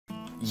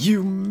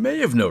You may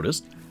have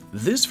noticed,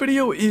 this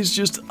video is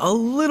just a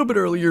little bit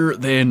earlier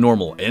than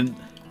normal, and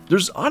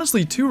there's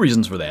honestly two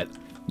reasons for that.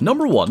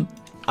 Number one,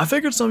 I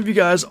figured some of you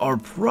guys are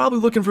probably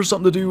looking for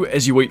something to do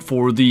as you wait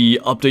for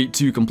the update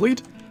to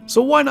complete,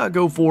 so why not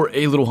go for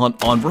a little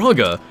hunt on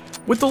Vurhonga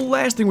with the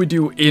last thing we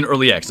do in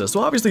early access.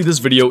 So obviously this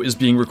video is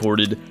being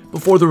recorded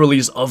before the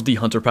release of the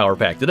Hunter Power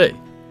Pack today.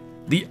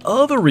 The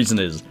other reason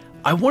is,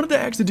 I wanted to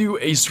actually do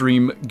a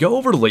stream, go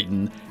over to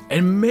Layton,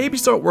 and maybe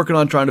start working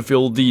on trying to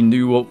fill the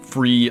new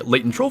free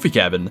Layton trophy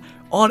cabin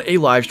on a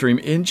live stream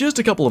in just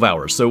a couple of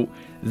hours. So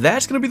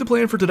that's going to be the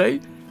plan for today.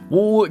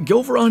 We'll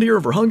go for a hunt here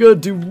in Vurhonga,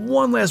 do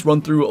one last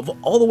run through of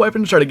all the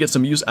weapons, try to get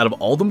some use out of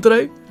all of them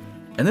today,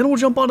 and then we'll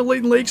jump onto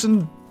Layton Lakes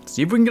and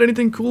see if we can get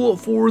anything cool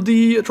for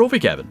the trophy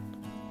cabin.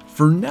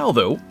 For now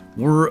though,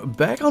 we're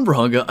back on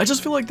Vurhonga. I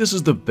just feel like this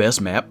is the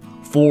best map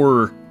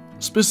for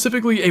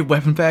specifically a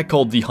weapon pack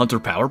called the Hunter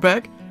Power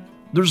Pack.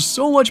 There's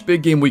so much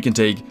big game we can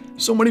take,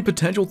 so many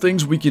potential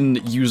things we can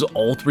use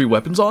all three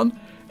weapons on,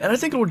 and I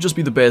think it would just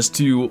be the best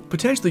to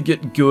potentially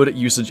get good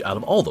usage out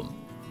of all of them.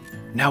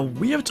 Now,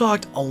 we have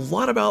talked a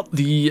lot about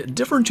the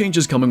different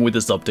changes coming with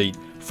this update,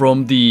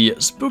 from the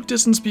spook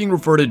distance being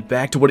reverted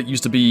back to what it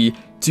used to be,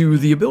 to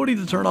the ability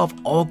to turn off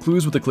all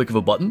clues with the click of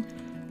a button,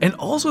 and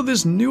also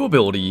this new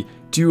ability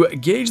to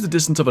gauge the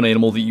distance of an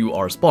animal that you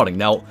are spotting.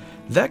 Now,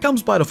 that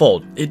comes by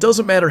default. It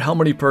doesn't matter how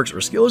many perks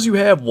or skills you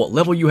have, what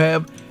level you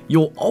have,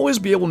 you'll always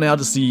be able now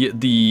to see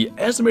the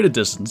estimated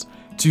distance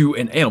to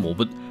an animal,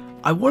 but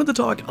I wanted to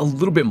talk a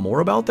little bit more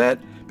about that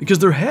because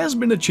there has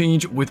been a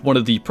change with one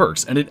of the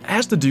perks, and it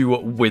has to do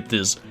with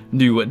this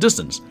new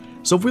distance.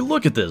 So if we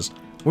look at this,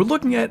 we're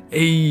looking at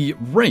a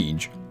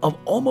range of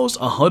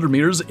almost 100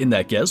 meters in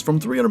that guess,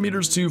 from 300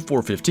 meters to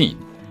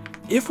 415.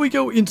 If we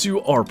go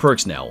into our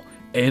perks now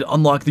and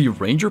unlock the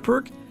Ranger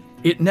perk,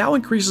 it now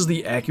increases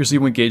the accuracy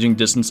when gauging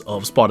distance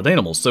of spotted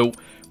animals. So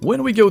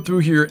when we go through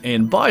here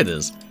and buy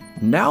this,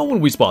 now when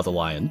we spot the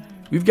lion,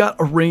 we've got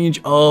a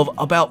range of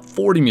about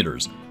 40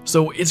 meters.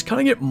 So it's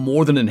cutting it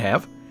more than in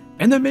half,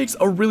 and that makes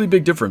a really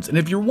big difference. And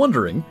if you're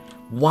wondering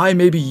why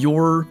maybe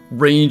your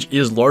range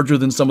is larger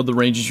than some of the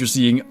ranges you're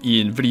seeing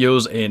in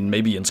videos and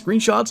maybe in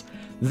screenshots,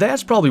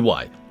 that's probably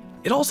why.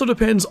 It also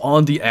depends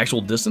on the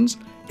actual distance.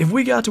 If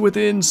we got to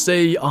within,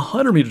 say,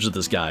 100 meters of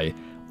this guy,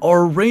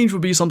 our range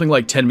would be something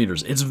like 10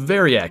 meters. It's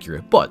very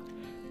accurate. But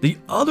the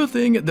other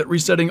thing that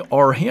resetting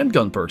our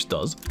handgun perks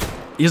does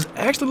is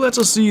actually lets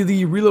us see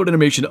the reload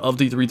animation of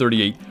the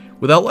 338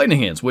 without lightning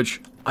hands,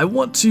 which I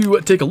want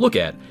to take a look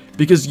at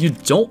because you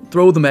don't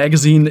throw the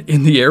magazine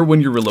in the air when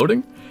you're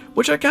reloading,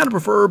 which I kind of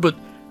prefer, but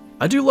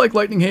I do like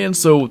lightning hands,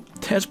 so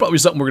that's probably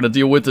something we're going to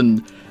deal with,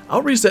 and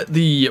I'll reset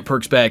the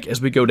perks back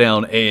as we go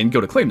down and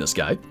go to claim this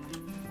guy.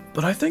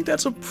 But I think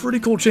that's a pretty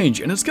cool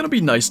change, and it's going to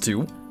be nice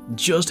too,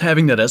 just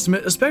having that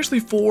estimate, especially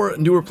for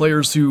newer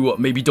players who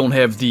maybe don't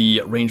have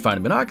the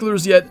rangefinder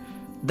binoculars yet.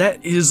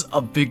 That is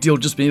a big deal,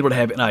 just being able to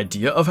have an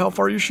idea of how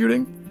far you're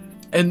shooting.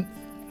 And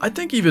I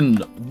think even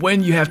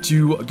when you have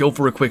to go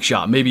for a quick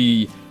shot,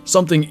 maybe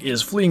something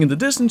is fleeing in the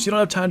distance, you don't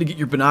have time to get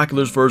your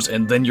binoculars first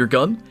and then your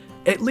gun,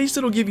 at least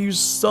it'll give you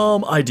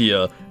some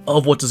idea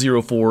of what to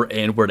zero for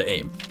and where to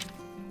aim.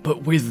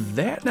 But with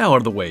that now out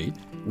of the way,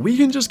 we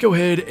can just go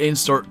ahead and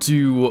start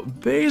to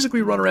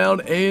basically run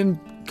around and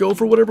go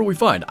for whatever we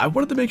find. I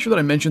wanted to make sure that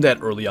I mentioned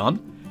that early on,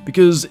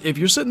 because if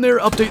you're sitting there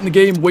updating the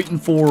game waiting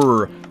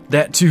for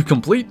that to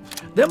complete,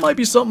 that might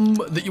be something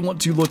that you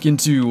want to look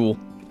into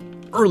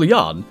early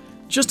on,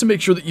 just to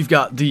make sure that you've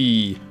got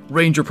the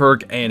Ranger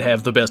perk and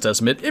have the best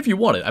estimate if you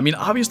want it. I mean,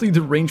 obviously the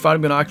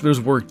rangefinder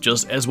binoculars work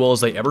just as well as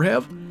they ever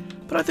have,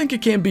 but I think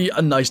it can be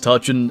a nice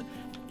touch, and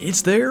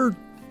it's there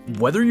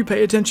whether you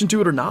pay attention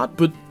to it or not,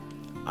 but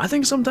I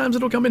think sometimes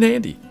it'll come in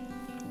handy.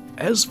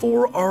 As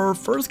for our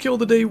first kill of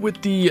the day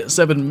with the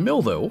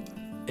 7mm though,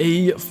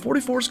 a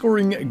 44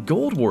 scoring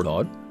gold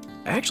warthog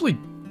actually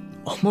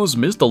almost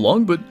missed the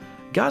lung, but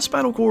got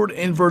spinal cord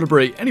and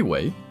vertebrae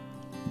anyway.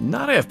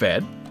 Not half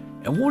bad.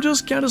 And we'll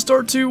just kind of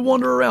start to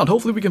wander around.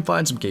 Hopefully we can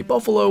find some Cape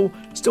Buffalo,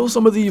 still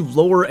some of the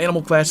lower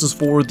animal classes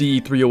for the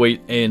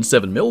 308 and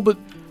 7mm, but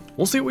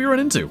we'll see what we run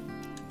into.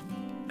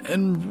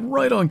 And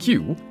right on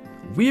cue,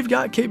 we've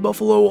got Cape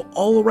Buffalo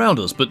all around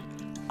us, but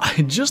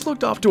I just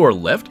looked off to our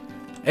left,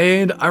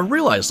 and I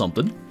realized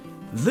something.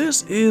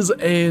 This is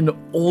an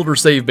older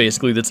save,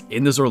 basically, that's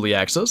in this early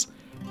access,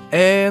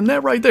 and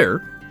that right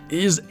there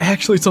is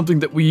actually something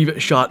that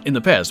we've shot in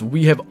the past.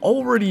 We have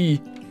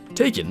already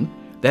taken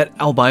that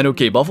albino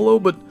Cape Buffalo,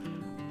 but,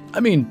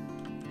 I mean,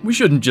 we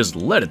shouldn't just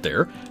let it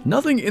there.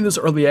 Nothing in this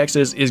early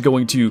access is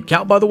going to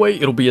count, by the way.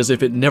 It'll be as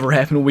if it never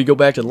happened when we go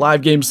back to the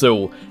live game,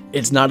 so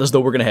it's not as though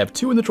we're going to have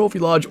two in the trophy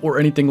lodge or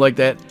anything like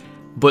that.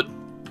 But,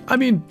 I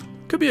mean,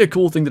 could be a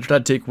cool thing to try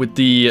to take with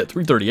the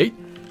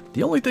 338.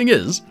 The only thing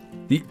is,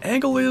 the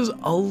angle is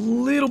a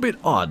little bit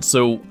odd,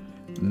 so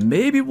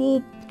maybe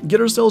we'll get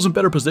ourselves in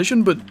better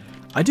position, but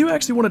I do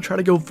actually want to try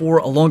to go for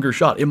a longer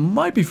shot. It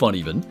might be fun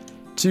even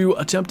to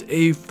attempt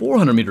a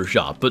 400 meter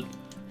shot, but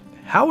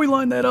how we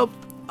line that up,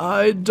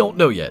 I don't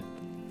know yet.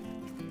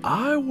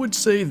 I would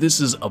say this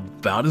is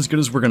about as good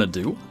as we're gonna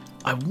do.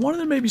 I wanted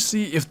to maybe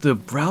see if the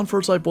brown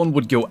fur type one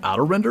would go out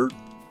of render.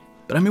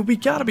 But I mean, we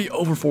gotta be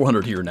over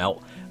 400 here now.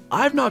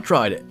 I've not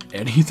tried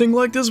anything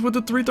like this with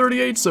the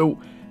 338, so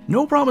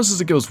no promises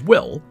it goes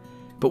well.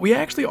 But we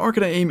actually aren't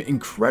gonna aim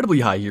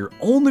incredibly high here,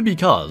 only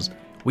because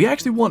we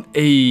actually want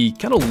a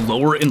kind of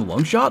lower in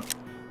lung shot.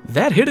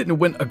 That hit it and it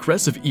went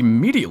aggressive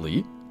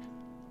immediately.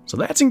 So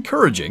that's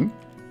encouraging.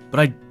 But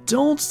I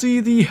don't see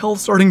the health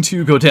starting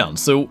to go down,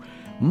 so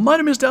might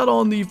have missed out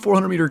on the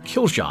 400 meter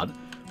kill shot.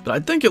 But I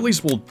think at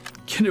least we'll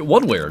get it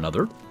one way or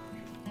another.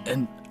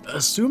 And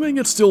assuming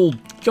it's still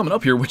coming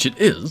up here, which it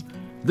is,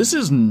 this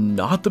is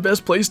not the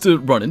best place to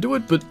run into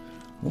it, but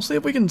we'll see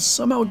if we can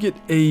somehow get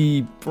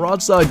a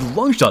broadside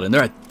lung shot in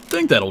there. I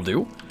think that'll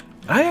do.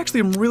 I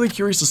actually am really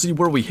curious to see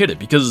where we hit it,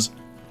 because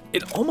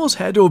it almost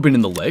had to have been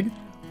in the leg,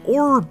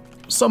 or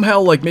somehow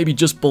like maybe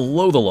just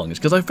below the lungs,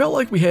 because I felt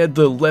like we had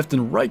the left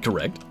and right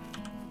correct.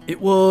 It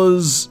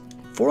was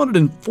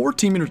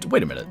 414 meters.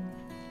 Wait a minute.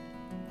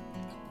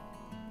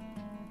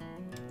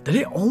 Did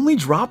it only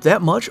drop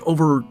that much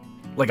over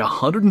like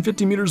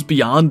 150 meters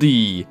beyond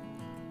the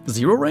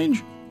zero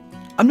range?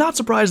 I'm not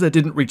surprised that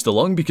didn't reach the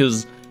lung,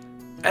 because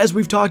as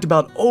we've talked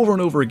about over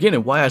and over again,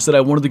 and why I said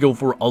I wanted to go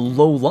for a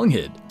low lung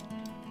hit,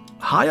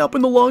 high up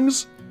in the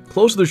lungs,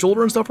 close to the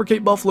shoulder and stuff for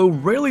Cape Buffalo,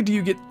 rarely do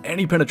you get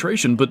any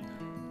penetration, but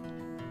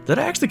that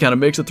actually kind of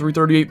makes the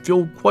 338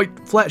 feel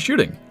quite flat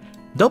shooting.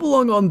 Double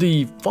lung on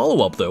the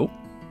follow-up though,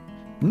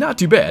 not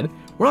too bad.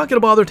 We're not going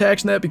to bother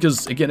taxing that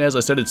because, again, as I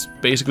said, it's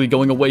basically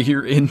going away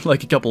here in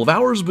like a couple of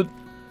hours, but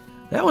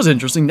that was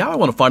interesting. Now I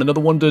want to find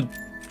another one to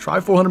try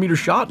 400 meter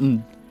shot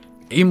and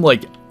aim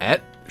like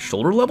at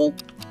shoulder level.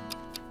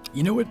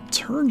 You know, it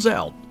turns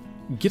out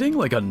getting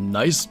like a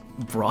nice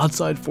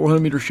broadside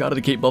 400 meter shot at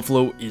the Cape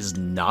Buffalo is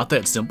not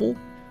that simple.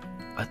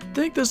 I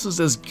think this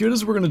is as good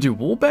as we're going to do.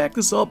 We'll back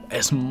this up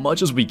as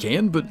much as we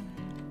can, but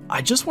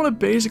I just want to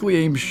basically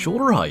aim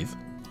shoulder height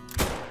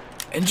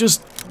and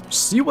just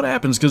see what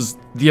happens, because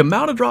the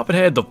amount of drop it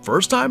had the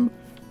first time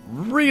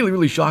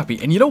really shocked me.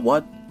 And you know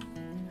what?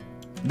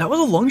 That was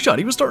a lung shot.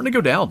 He was starting to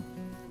go down.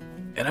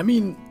 And I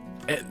mean,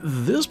 at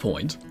this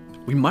point,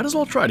 we might as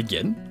well try it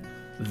again.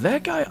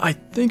 That guy, I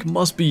think,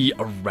 must be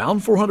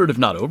around 400, if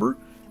not over.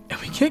 And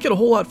we can't get a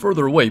whole lot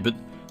further away, but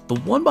the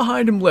one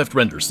behind him left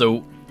render,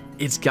 so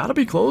it's got to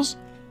be close.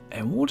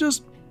 And we'll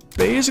just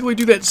basically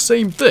do that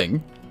same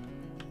thing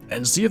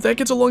and see if that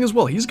gets a lung as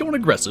well. He's going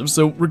aggressive,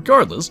 so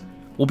regardless,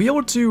 we'll be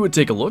able to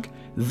take a look.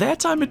 That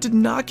time it did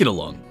not get a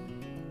lung.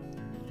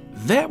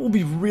 That will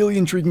be really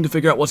intriguing to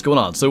figure out what's going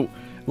on. So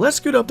let's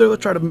scoot up there.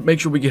 Let's try to make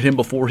sure we get him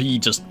before he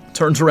just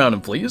turns around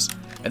and flees.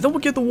 And then we'll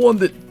get the one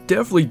that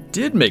definitely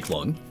did make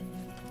lung.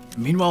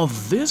 Meanwhile,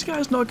 this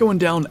guy's not going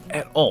down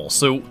at all.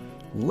 So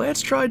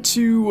let's try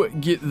to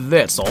get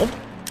that solved.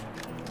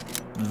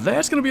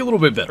 That's going to be a little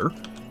bit better.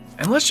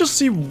 And let's just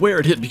see where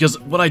it hit, because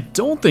what I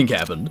don't think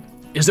happened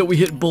is that we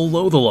hit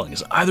below the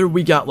lungs. Either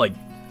we got like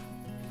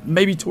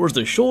maybe towards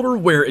the shoulder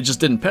where it just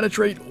didn't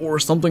penetrate, or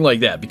something like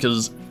that,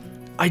 because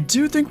I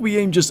do think we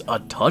aimed just a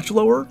touch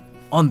lower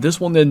on this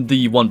one than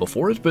the one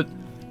before it, but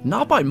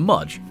not by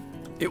much.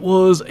 It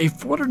was a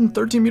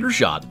 413 meter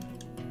shot,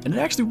 and it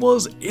actually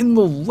was in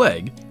the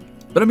leg,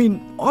 but I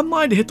mean,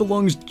 online to hit the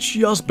lungs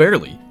just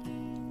barely.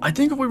 I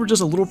think if we were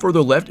just a little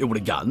further left, it would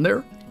have gotten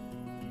there.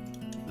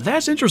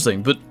 That's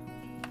interesting, but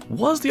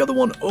was the other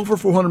one over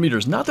 400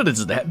 meters? Not that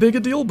it's that big a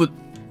deal, but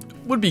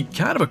would be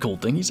kind of a cool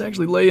thing. He's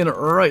actually laying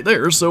right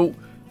there, so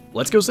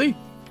let's go see.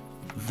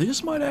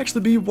 This might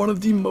actually be one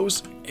of the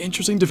most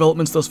interesting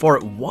developments thus far.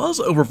 It was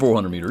over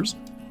 400 meters,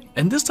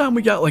 and this time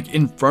we got like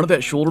in front of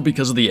that shoulder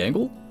because of the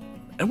angle,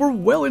 and we're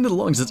well into the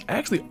lungs. It's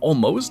actually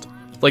almost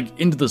like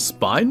into the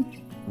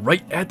spine,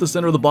 right at the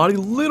center of the body, a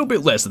little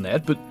bit less than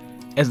that, but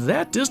at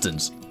that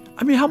distance,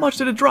 I mean, how much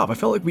did it drop? I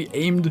felt like we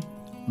aimed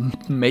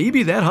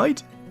maybe that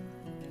height,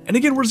 and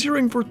again, we're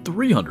zeroing for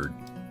 300.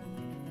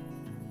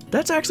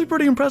 That's actually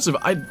pretty impressive.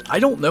 I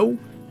don't know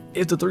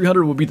if the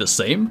 300 would be the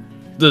same,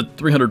 the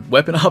 300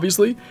 weapon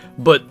obviously,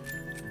 but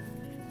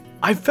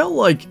I felt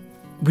like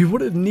we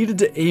would have needed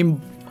to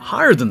aim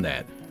higher than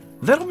that.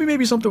 That'll be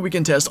maybe something we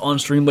can test on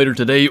stream later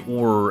today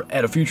or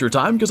at a future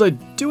time, because I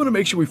do want to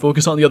make sure we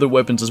focus on the other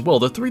weapons as well.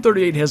 The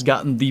 338 has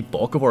gotten the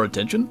bulk of our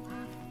attention,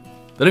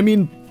 but I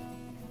mean,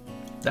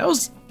 that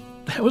was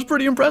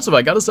pretty impressive,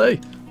 I gotta say.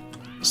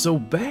 So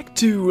back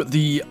to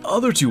the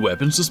other two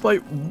weapons,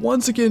 despite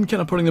once again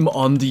kind of putting them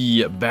on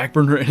the back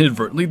burner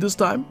inadvertently this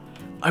time,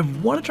 I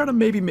want to try to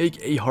maybe make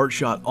a heart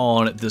shot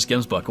on this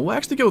Gemsbuck. We'll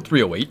actually go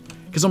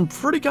 308, because I'm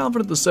pretty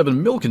confident the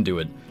 7mm can do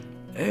it.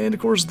 And of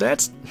course,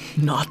 that's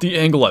not the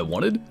angle I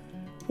wanted.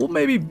 We'll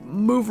maybe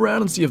move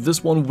around and see if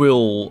this one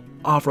will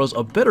offer us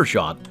a better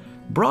shot.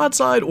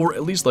 Broadside, or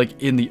at least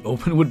like in the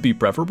open, would be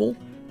preferable.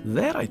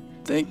 That I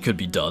think could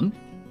be done.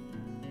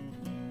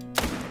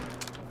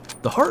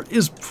 The heart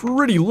is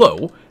pretty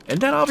low, and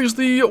that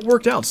obviously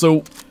worked out,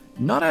 so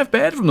not half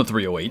bad from the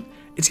 308.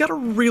 It's got a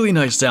really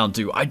nice sound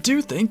too. I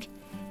do think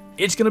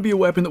it's going to be a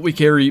weapon that we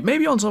carry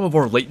maybe on some of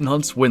our Layton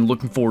hunts when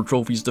looking for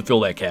trophies to fill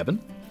that cabin.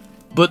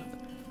 But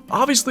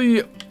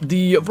Obviously,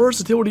 the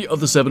versatility of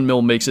the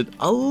 7mm makes it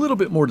a little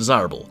bit more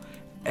desirable.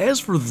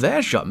 As for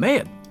that shot,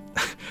 man,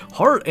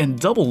 heart and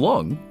double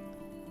lung,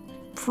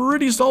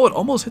 pretty solid,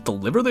 almost hit the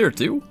liver there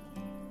too.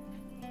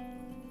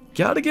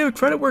 Gotta give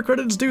credit where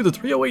credit is due, the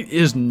 308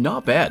 is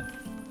not bad.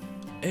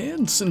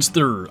 And since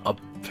they're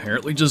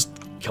apparently just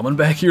coming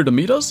back here to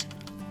meet us,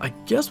 I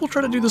guess we'll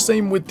try to do the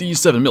same with the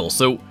 7mm,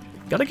 so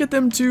gotta get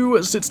them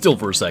to sit still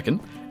for a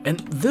second, and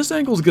this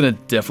angle is gonna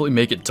definitely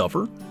make it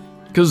tougher,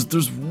 because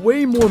there's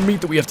way more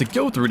meat that we have to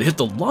go through to hit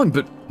the lung,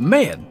 but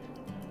man,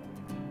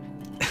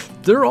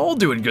 they're all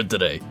doing good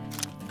today.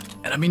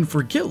 And I mean,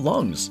 forget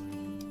lungs.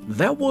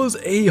 That was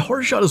a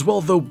heart shot as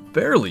well, though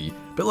barely,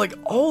 but like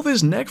all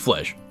this neck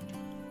flesh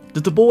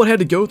that the bullet had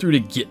to go through to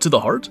get to the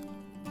heart,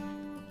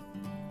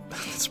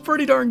 it's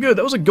pretty darn good.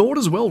 That was a gold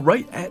as well,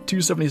 right at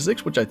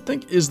 276, which I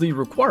think is the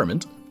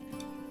requirement.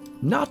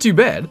 Not too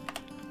bad.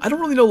 I don't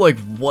really know like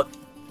what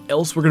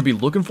else we're going to be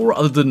looking for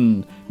other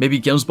than maybe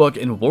Gemsbuck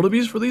and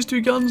Wildebeest for these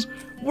two guns.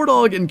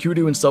 Wardog and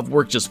Kudu and stuff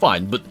work just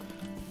fine, but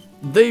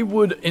they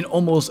would in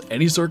almost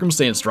any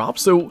circumstance drop,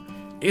 so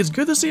it's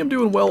good to see him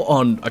doing well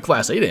on a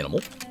Class 8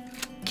 animal.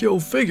 Go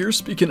figure,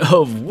 speaking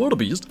of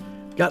Wildebeest,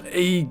 got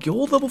a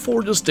gold level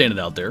 4 just standing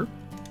out there.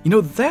 You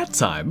know, that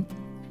time,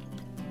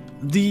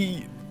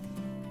 the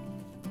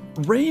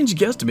range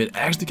guesstimate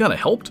actually kind of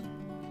helped,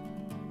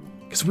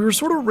 because we were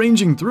sort of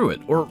ranging through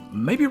it, or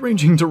maybe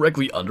ranging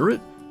directly under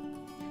it,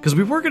 because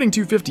we were getting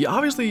 250.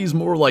 Obviously he's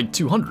more like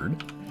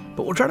 200,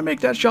 but we'll try to make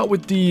that shot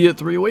with the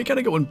 308, kind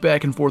of going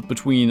back and forth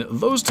between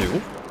those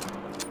two.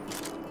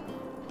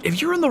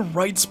 If you're in the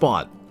right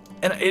spot,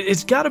 and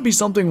it's got to be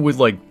something with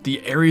like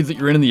the area that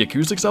you're in and the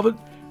acoustics of it,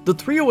 the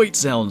 308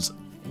 sounds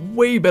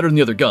way better than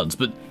the other guns,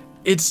 but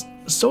it's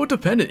so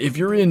dependent. If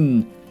you're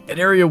in an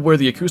area where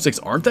the acoustics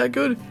aren't that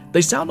good,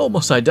 they sound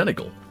almost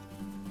identical.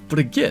 But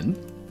again,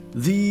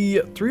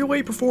 the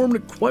 308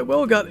 performed quite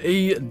well, got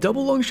a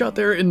double lung shot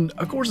there, and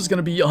of course it's going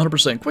to be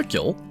 100% quick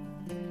kill.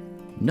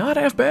 Not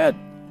half bad.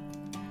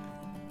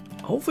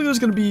 Hopefully there's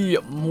going to be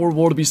more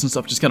wildebeest and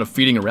stuff just kind of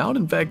feeding around.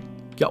 In fact,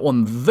 got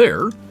one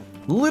there.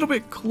 A little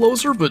bit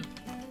closer, but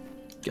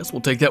guess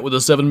we'll take that with a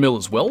 7mm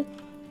as well.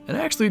 And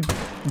actually,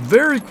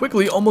 very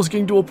quickly, almost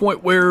getting to a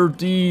point where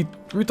the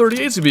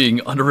 338s are being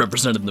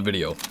underrepresented in the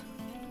video.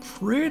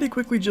 Pretty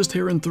quickly just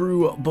tearing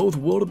through both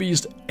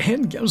wildebeest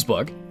and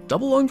Gemsbuck.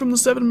 Double lung from the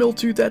 7mm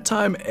to that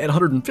time at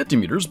 150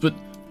 meters, but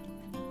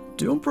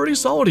doing pretty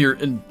solid here,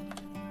 and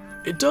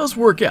it does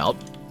work out.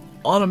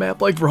 On a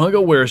map like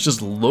Vurhonga where it's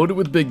just loaded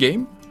with big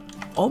game,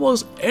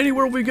 almost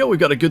anywhere we go we've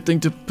got a good thing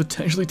to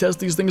potentially test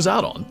these things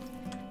out on.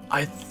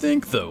 I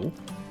think though,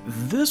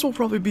 this will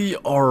probably be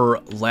our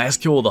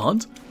last kill of the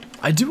hunt.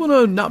 I do want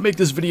to not make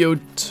this video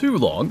too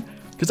long,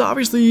 because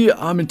obviously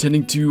I'm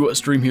intending to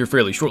stream here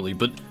fairly shortly,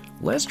 but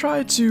let's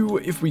try to,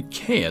 if we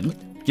can,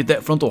 get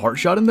that frontal heart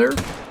shot in there.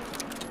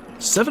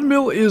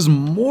 7mm is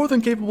more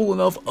than capable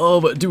enough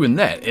of doing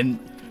that, and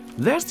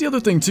that's the other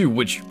thing too,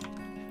 which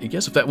I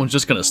guess if that one's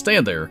just gonna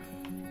stand there,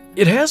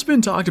 it has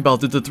been talked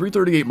about that the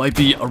 338 might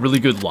be a really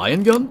good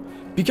lion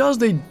gun, because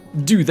they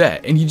do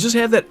that, and you just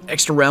have that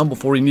extra round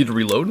before you need to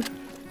reload.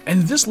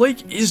 And this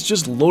lake is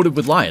just loaded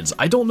with lions.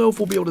 I don't know if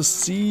we'll be able to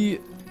see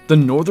the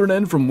northern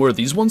end from where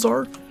these ones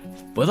are,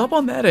 but up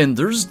on that end,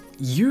 there's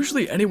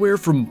usually anywhere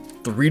from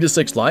 3 to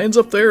 6 lions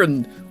up there,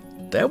 and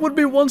that would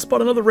be one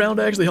spot another round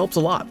actually helps a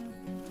lot.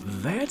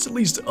 That's at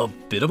least a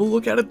bit of a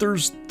look at it.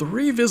 There's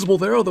 3 visible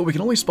there, although we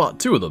can only spot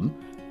 2 of them.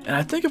 And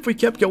I think if we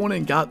kept going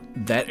and got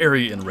that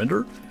area in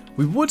render,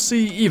 we would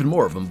see even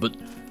more of them, but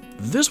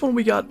this one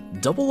we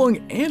got double lung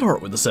and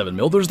heart with the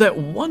 7mm. There's that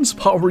one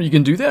spot where you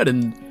can do that,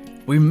 and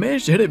we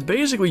managed to hit it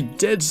basically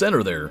dead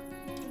center there.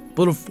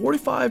 But a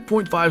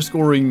 45.5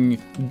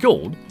 scoring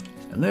gold,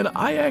 and then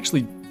I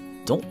actually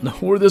don't know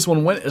where this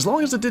one went. As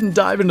long as it didn't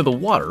dive into the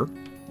water,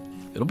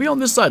 it'll be on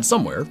this side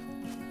somewhere.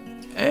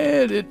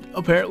 And it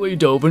apparently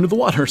dove into the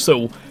water,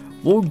 so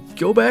we'll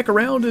go back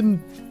around,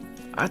 and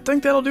I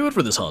think that'll do it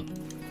for this hunt.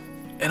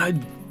 And I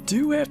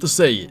do have to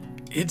say,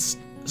 it's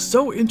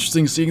so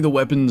interesting seeing the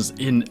weapons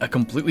in a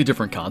completely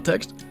different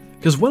context,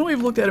 because when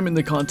we've looked at them in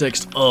the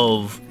context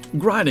of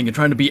grinding and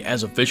trying to be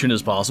as efficient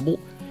as possible,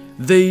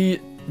 they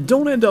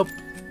don't end up,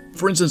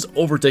 for instance,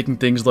 overtaking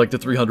things like the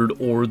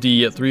 300 or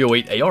the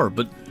 308 AR,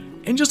 but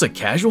in just a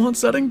casual hunt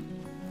setting,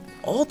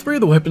 all 3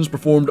 of the weapons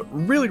performed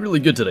really, really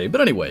good today. But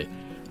anyway,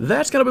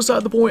 that's kind of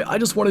beside the point. I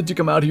just wanted to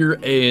come out here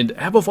and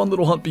have a fun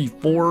little hunt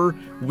before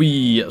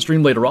we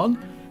stream later on,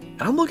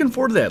 and I'm looking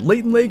forward to that.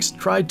 Layton Lakes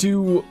tried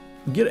to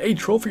get a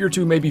trophy or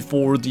 2 maybe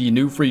for the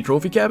new free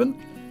trophy cabin.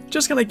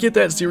 Just gonna get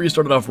that series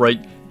started off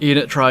right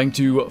in trying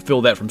to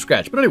fill that from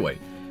scratch. But anyway,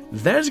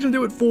 that is gonna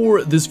do it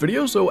for this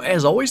video. So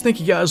as always, thank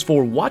you guys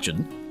for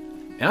watching,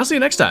 and I'll see you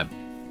next time.